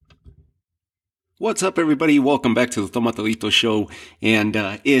What's up, everybody? Welcome back to the Chocolatito show. And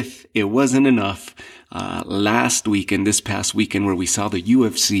if it wasn't enough, last weekend, this past weekend, where we saw the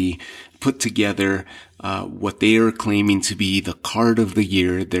UFC put together what they are claiming to be the card of the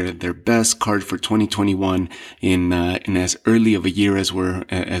year, their best card for 2021 in as early of a year as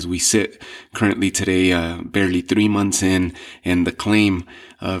we sit currently today, barely 3 months in, and the claim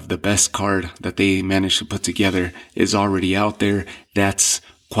of the best card that they managed to put together is already out there. That's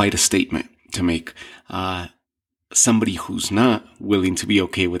quite a statement to make. Somebody who's not willing to be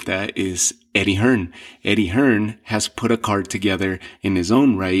okay with that is Eddie Hearn. Eddie Hearn has put a card together in his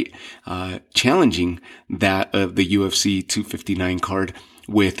own right, challenging that of the UFC 259 card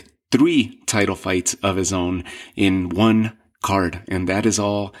with 3 title fights of his own in one card. And that is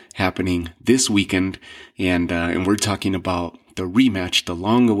all happening this weekend. And we're talking about the rematch, the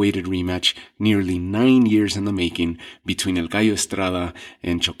long-awaited rematch, nearly 9 years in the making, between El Gallo Estrada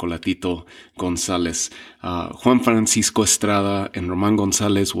and Chocolatito Gonzalez. Juan Francisco Estrada and Roman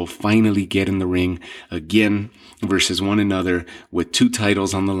Gonzalez will finally get in the ring again versus one another with 2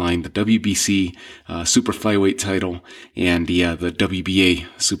 titles on the line, the WBC Super Flyweight title and the WBA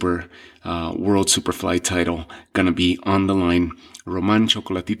Super World Superfly title gonna be on the line. Roman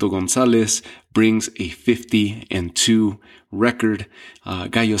Chocolatito Gonzalez brings a 50-2 record.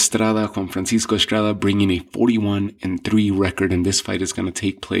 Gallo Estrada, Juan Francisco Estrada, bringing a 41-3 record. And this fight is going to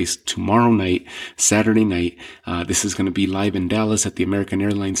take place tomorrow night, Saturday night. This is going to be live in Dallas at the American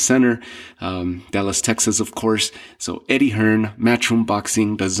Airlines Center, Dallas, Texas, of course. So Eddie Hearn, Matchroom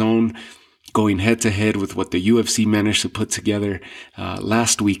Boxing, DAZN, going head to head with what the UFC managed to put together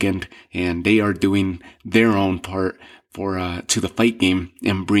last weekend, and they are doing their own part to the fight game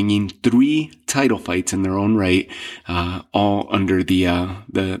and bringing 3 title fights in their own right, all under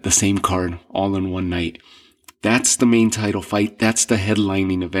the same card, all in one night. That's the main title fight. That's the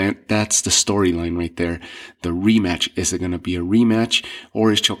headlining event. That's the storyline right there. The rematch. Is it going to be a rematch,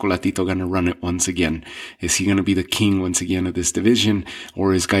 or is Chocolatito going to run it once again? Is he going to be the king once again of this division,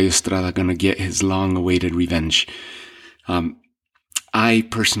 or is Gallo Estrada going to get his long-awaited revenge? I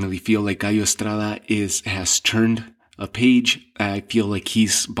personally feel like Gallo Estrada has turned a page. I feel like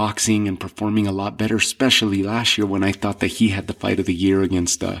he's boxing and performing a lot better, especially last year when I thought that he had the fight of the year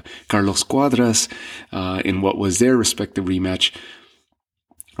against Carlos Cuadras in what was their respective rematch.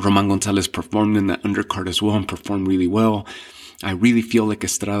 Roman Gonzalez performed in that undercard as well and performed really well. I really feel like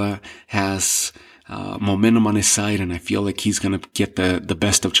Estrada has momentum on his side, and I feel like he's gonna get the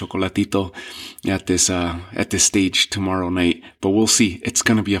best of Chocolatito at this stage tomorrow night. But we'll see. It's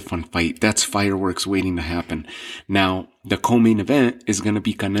gonna be a fun fight. That's fireworks waiting to happen. Now, the co-main event is gonna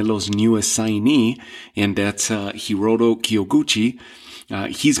be Canelo's newest signee, and that's Hiroto Kyoguchi.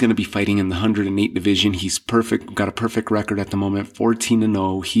 He's going to be fighting in the 108 division. He's perfect, got a perfect record at the moment,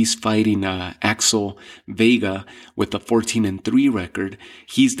 14-0. He's fighting Axel Vega with a 14-3 record.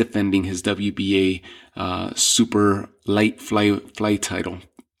 He's defending his WBA super light flyweight title.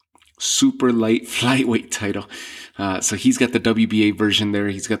 So he's got the WBA version there.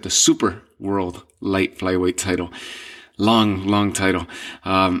 He's got the super world light flyweight title. Long title.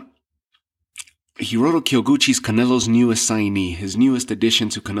 Hiroto Kyoguchi's Canelo's newest signee, his newest addition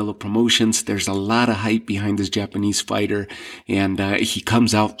to Canelo Promotions. There's a lot of hype behind this Japanese fighter, and he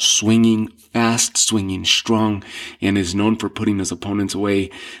comes out swinging fast, swinging strong, and is known for putting his opponents away.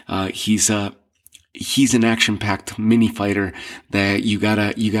 He's an action-packed mini fighter that you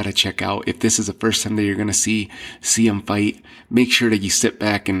gotta check out. If this is the first time that you're gonna see him fight, make sure that you sit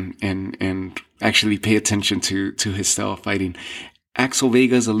back and actually pay attention to his style of fighting. Axel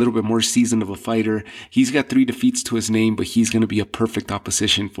Vega is a little bit more seasoned of a fighter. He's got 3 defeats to his name, but he's going to be a perfect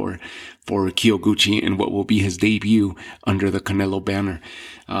opposition for Kyoguchi in what will be his debut under the Canelo banner.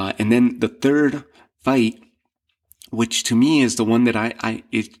 And then the third fight, which to me is the one that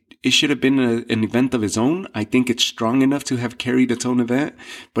it should have been an event of its own. I think it's strong enough to have carried its own event,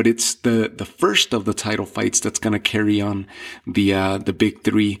 but it's the first of the title fights that's going to carry on the big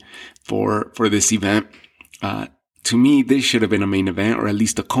 3 for this event. To me, this should have been a main event, or at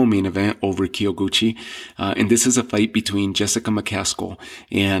least a co-main event over Kyoguchi. And this is a fight between Jessica McCaskill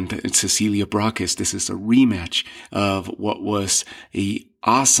and Cecilia Brækhus. This is a rematch of what was a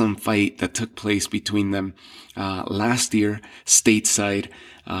awesome fight that took place between them last year stateside,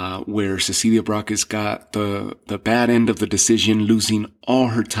 where Cecilia Brækhus got the bad end of the decision, losing all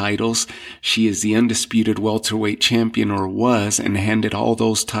her titles. She is the undisputed welterweight champion, or was, and handed all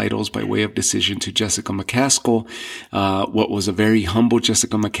those titles by way of decision to Jessica McCaskill. What was a very humble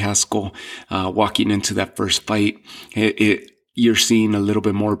Jessica McCaskill walking into that first fight. you're seeing a little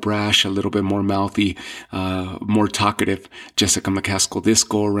bit more brash, a little bit more mouthy, more talkative Jessica McCaskill this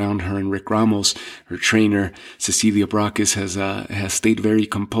go around. Her and Rick Ramos, her trainer, Cecilia Bráquez, has stayed very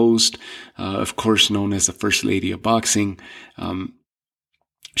composed. Of course, known as the First Lady of Boxing.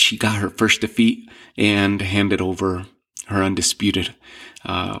 She got her first defeat and handed over her undisputed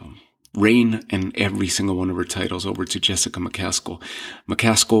reign and every single one of her titles over to Jessica McCaskill.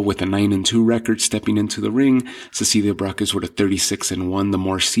 McCaskill with a 9-2 record stepping into the ring. Cecilia Bráquez with a 36-1, the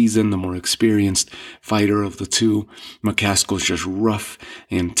more seasoned, the more experienced fighter of the two. McCaskill's just rough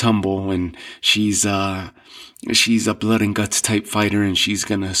and tumble, and she's a blood and guts type fighter, and she's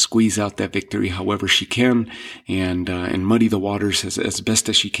gonna squeeze out that victory however she can, and muddy the waters as best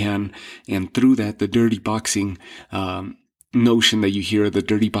as she can. And through that, the dirty boxing notion that you hear, the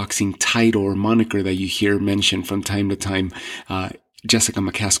dirty boxing title or moniker that you hear mentioned from time to time, Jessica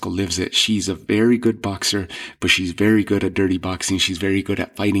McCaskill lives it. She's a very good boxer, but she's very good at dirty boxing. She's very good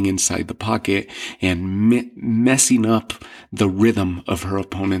at fighting inside the pocket and messing up the rhythm of her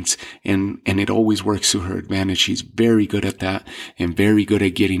opponents. And it always works to her advantage. She's very good at that and very good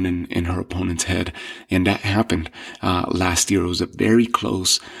at getting in her opponent's head. And that happened last year. It was a very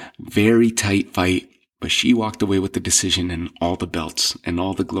close, very tight fight. But she walked away with the decision and all the belts and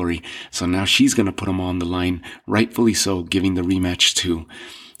all the glory. So now she's going to put them on the line, rightfully so, giving the rematch to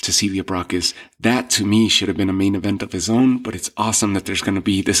Cecilia Bráquez. That to me should have been a main event of his own, but it's awesome that this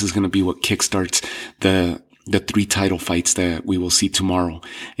is going to be what kickstarts the 3 title fights that we will see tomorrow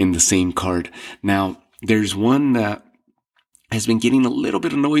in the same card. Now, there's one that has been getting a little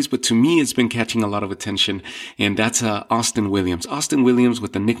bit of noise, but to me, it's been catching a lot of attention. And that's Austin Williams. Austin Williams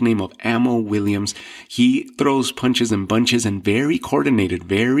with the nickname of Ammo Williams. He throws punches and bunches and very coordinated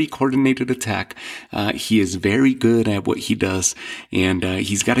attack. He is very good at what he does. And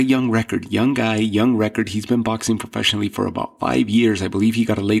he's got a young record. He's been boxing professionally for about 5 years. I believe he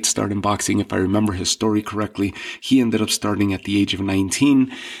got a late start in boxing. If I remember his story correctly, he ended up starting at the age of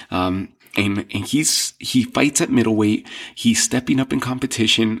 19. And he fights at middleweight. He's stepping up in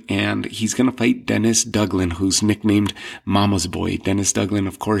competition, and he's going to fight Dennis Douglin, who's nicknamed Mama's Boy. Dennis Douglin,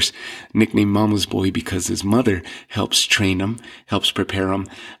 of course, nicknamed Mama's Boy because his mother helps train him, helps prepare him.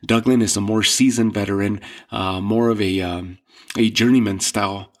 Douglin is a more seasoned veteran, more of a journeyman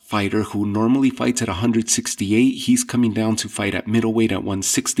style fighter who normally fights at 168. He's coming down to fight at middleweight at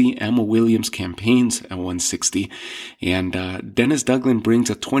 160. Ammo Williams campaigns at 160. And Dennis Douglin brings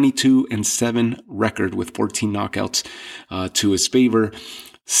a 22-7 record with 14 knockouts to his favor.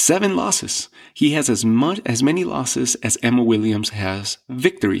 7 losses. He has as many losses as Ammo Williams has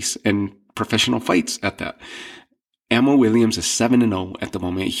victories and professional fights at that. Ammo Williams is 7-0 at the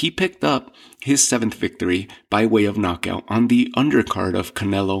moment. He picked up his 7th victory by way of knockout on the undercard of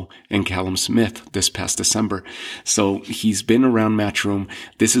Canelo and Callum Smith this past December. So he's been around Matchroom.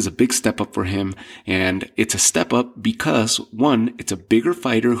 This is a big step up for him. And it's a step up because, one, it's a bigger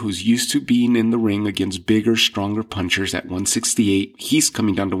fighter who's used to being in the ring against bigger, stronger punchers at 168. He's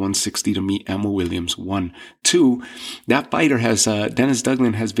coming down to 160 to meet Ammo Williams. 1. 2, that fighter has, Dennis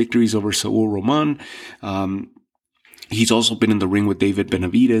Douglin has victories over Saul Roman. He's also been in the ring with David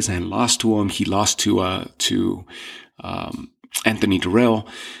Benavidez and lost to him. He lost to Anthony Durrell,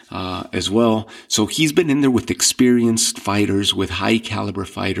 as well. So he's been in there with experienced fighters, with high caliber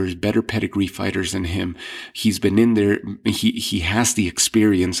fighters, better pedigree fighters than him. He's been in there. He has the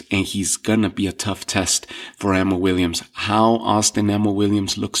experience, and he's gonna be a tough test for Ammo Williams. How Austin Ammo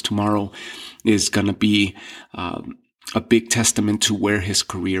Williams looks tomorrow is gonna be, a big testament to where his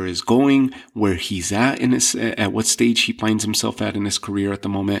career is going, where he's at what stage he finds himself at in his career at the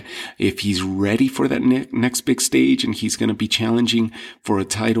moment. If he's ready for that next big stage and he's going to be challenging for a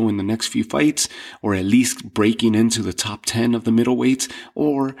title in the next few fights, or at least breaking into the top 10 of the middleweights,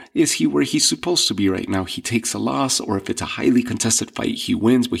 or is he where he's supposed to be right now? He takes a loss, or if it's a highly contested fight, he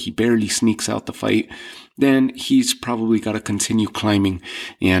wins, but he barely sneaks out the fight. Then he's probably got to continue climbing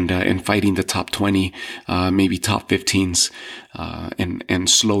and fighting the top 20, maybe top 15s, and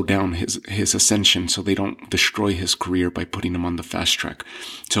slow down his ascension so they don't destroy his career by putting him on the fast track.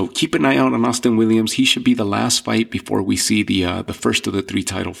 So keep an eye out on Austin Williams. He should be the last fight before we see the first of the 3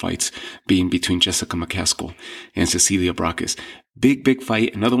 title fights being between Jessica McCaskill and Cecilia Bráquez. Big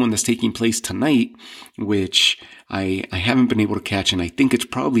fight. Another one that's taking place tonight, which I haven't been able to catch, and I think it's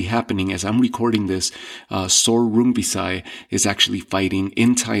probably happening as I'm recording this. Sor Rungvisai is actually fighting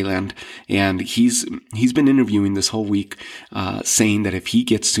in Thailand, and he's been interviewing this whole week, saying that if he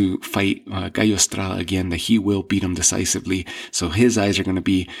gets to fight Gallo Estrada again, that he will beat him decisively. So his eyes are going to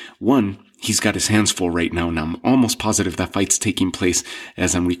be, one, he's got his hands full right now, and I'm almost positive that fight's taking place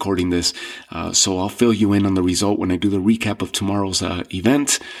as I'm recording this. So I'll fill you in on the result when I do the recap of tomorrow's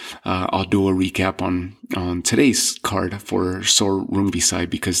event. I'll do a recap on today's card for Sor Rungvisai,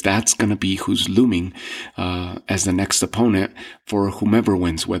 because that's going to be who's looming as the next opponent for whomever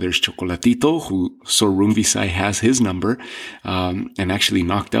wins, whether it's Chocolatito, who Sor Rungvisai has his number and actually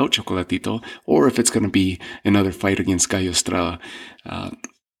knocked out Chocolatito, or if it's going to be another fight against Gallo Estrada.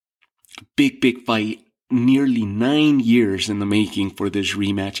 Big fight, nearly 9 years in the making for this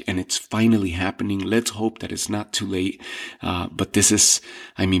rematch, and it's finally happening. Let's hope that it's not too late. But this is,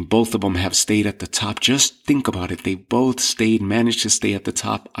 both of them have stayed at the top. Just think about it. They both managed to stay at the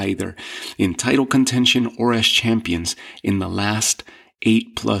top, either in title contention or as champions in the last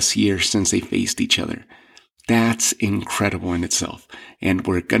 8+ years since they faced each other. That's incredible in itself. And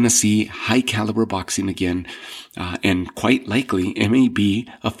we're going to see high caliber boxing again. And quite likely, it may be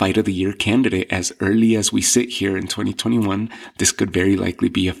a fight of the year candidate as early as we sit here in 2021. This could very likely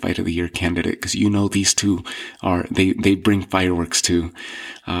be a fight of the year candidate, because these two they bring fireworks too,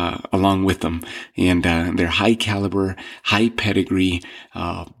 along with them. And, they're high caliber, high pedigree,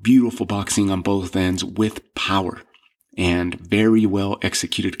 beautiful boxing on both ends with power. And very well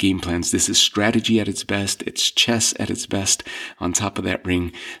executed game plans. This is strategy at its best. It's chess at its best on top of that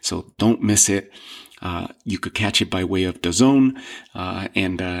ring. So don't miss it. You could catch it by way of DAZN.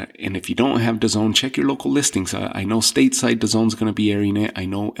 And if you don't have DAZN, check your local listings. I know stateside DAZN's going to be airing it. I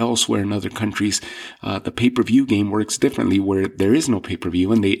know elsewhere in other countries, the pay-per-view game works differently, where there is no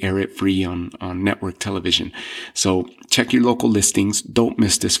pay-per-view and they air it free on network television. So check your local listings. Don't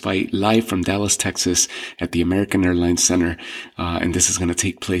miss this fight live from Dallas, Texas at the American Airlines Center. And this is going to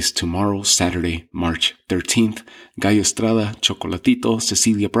take place tomorrow, Saturday, March 13th. Gallo Estrada, Chocolatito,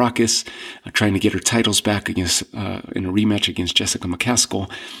 Cecilia Braquez, trying to get her titles back against in a rematch against Jessica McCaskill,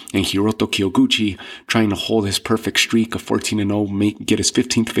 and Hiroto Kyoguchi trying to hold his perfect streak of 14-0, get his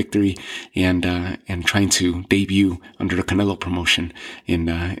 15th victory, and trying to debut under the Canelo promotion in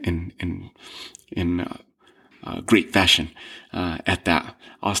great fashion at that.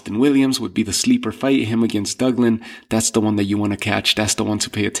 Austin Williams would be the sleeper fight, him against Douglin. That's the one that you want to catch. That's the one to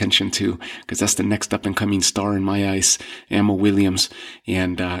pay attention to, because that's the next up-and-coming star in my eyes, Emma Williams.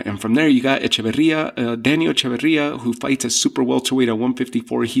 And from there, you got Daniel Echeverria, who fights at super welterweight at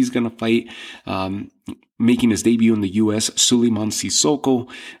 154. He's going to fight making his debut in the U.S., Suleiman Sissoko.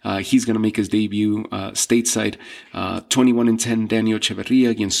 He's going to make his debut stateside. 21-10, Daniel Echeverria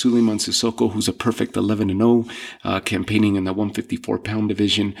against Suleiman Sissoko, who's a perfect 11-0, campaigning in the 154-pound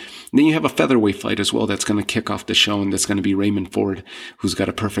division. And then you have a featherweight fight as well that's going to kick off the show, and that's going to be Raymond Ford, who's got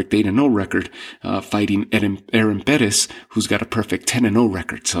a perfect 8-0 record, fighting Aaron Perez, who's got a perfect 10-0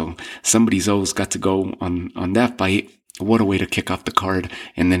 record. So somebody's always got to go on that fight. What a way to kick off the card,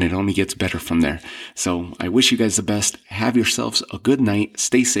 and then it only gets better from there. So I wish you guys the best. Have yourselves a good night.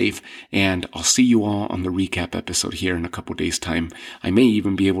 Stay safe, and I'll see you all on the recap episode here in a couple days' time. I may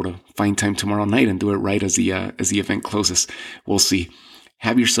even be able to find time tomorrow night and do it right as the event closes. We'll see.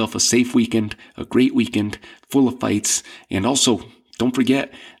 Have yourself a safe weekend, a great weekend, full of fights, and also don't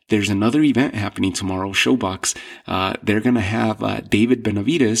forget, there's another event happening tomorrow, Showbox. They're going to have David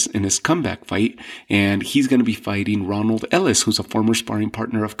Benavidez in his comeback fight, and he's going to be fighting Ronald Ellis, who's a former sparring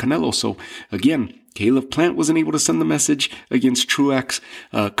partner of Canelo. So again, Caleb Plant wasn't able to send the message against Truax.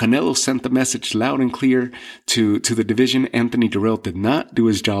 Canelo sent the message loud and clear to the division. Anthony Durrell did not do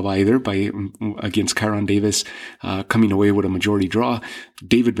his job either against Kyron Davis, coming away with a majority draw.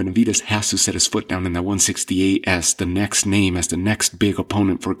 David Benavidez has to set his foot down in that 168 as the next name, as the next big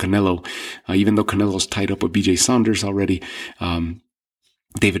opponent for Canelo. Even though Canelo's tied up with BJ Saunders already,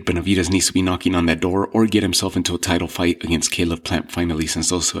 David Benavidez needs to be knocking on that door or get himself into a title fight against Caleb Plant finally, since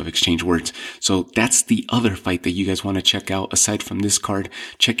those two have exchanged words. So that's the other fight that you guys want to check out aside from this card.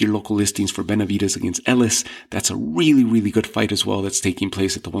 Check your local listings for Benavidez against Ellis. That's a really, really good fight as well that's taking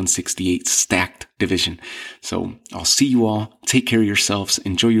place at the 168 stacked division. So I'll see you all. Take care of yourselves.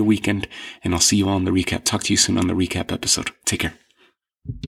 Enjoy your weekend, and I'll see you all on the recap. Talk to you soon on the recap episode. Take care.